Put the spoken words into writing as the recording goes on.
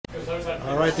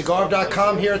All right,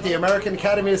 thegarb.com here at the American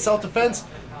Academy of Self-Defense.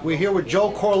 We're here with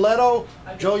Joe Corletto.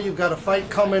 Joe, you've got a fight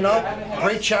coming up.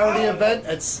 Great charity event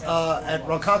at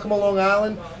Ronkonkoma, Long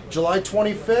Island, July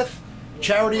 25th.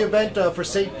 Charity event for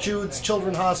St. Jude's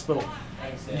Children's Hospital.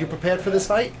 You prepared for this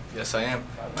fight? Yes, I am.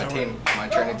 My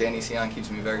trainer Danny Sion keeps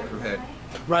me very prepared.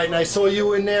 Right, and I saw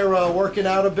you in there working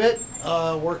out a bit,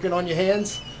 working on your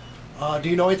hands. Do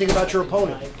you know anything about your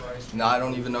opponent? No, I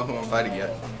don't even know who I'm fighting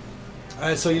yet. All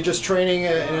right, so you're just training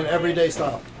in an everyday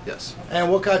style? Yes.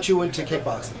 And what got you into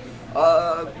kickboxing?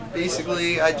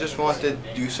 Basically, I just wanted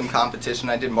to do some competition.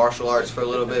 I did martial arts for a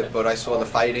little bit, but I saw the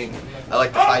fighting. I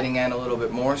like the fighting end a little bit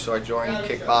more, so I joined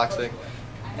kickboxing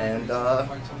and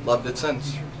loved it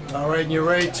since. All right, and you're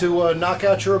ready to knock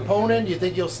out your opponent? You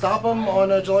think you'll stop him on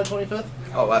July 25th?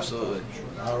 Oh, absolutely.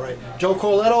 All right. Joe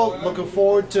Corletto, looking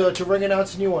forward to ring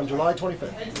announcing you on July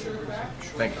 25th.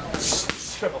 Thank you.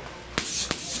 Triple.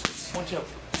 1, 2. 1,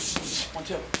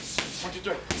 2. 1, 2,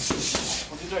 3. 1,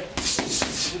 2, 3. 1,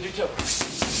 2, 3, 2.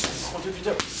 1, 2, 3,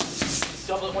 2.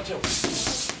 Double it, 1, 2.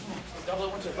 Double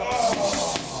it, 1, 2.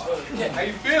 Oh. How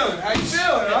you feeling? How you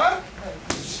feeling, huh?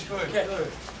 Good.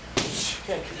 Good.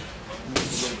 Kick.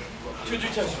 2, 3,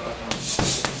 2. 2,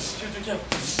 3, 2.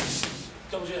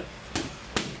 Double jab.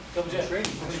 Double jab. Double 2, 3,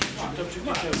 2. Double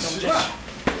jab.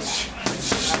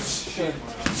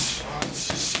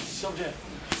 Double jab.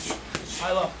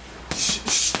 High low.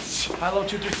 High low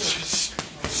 2, 3, 2.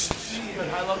 Good.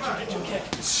 High low 2, 3, 2. Kick.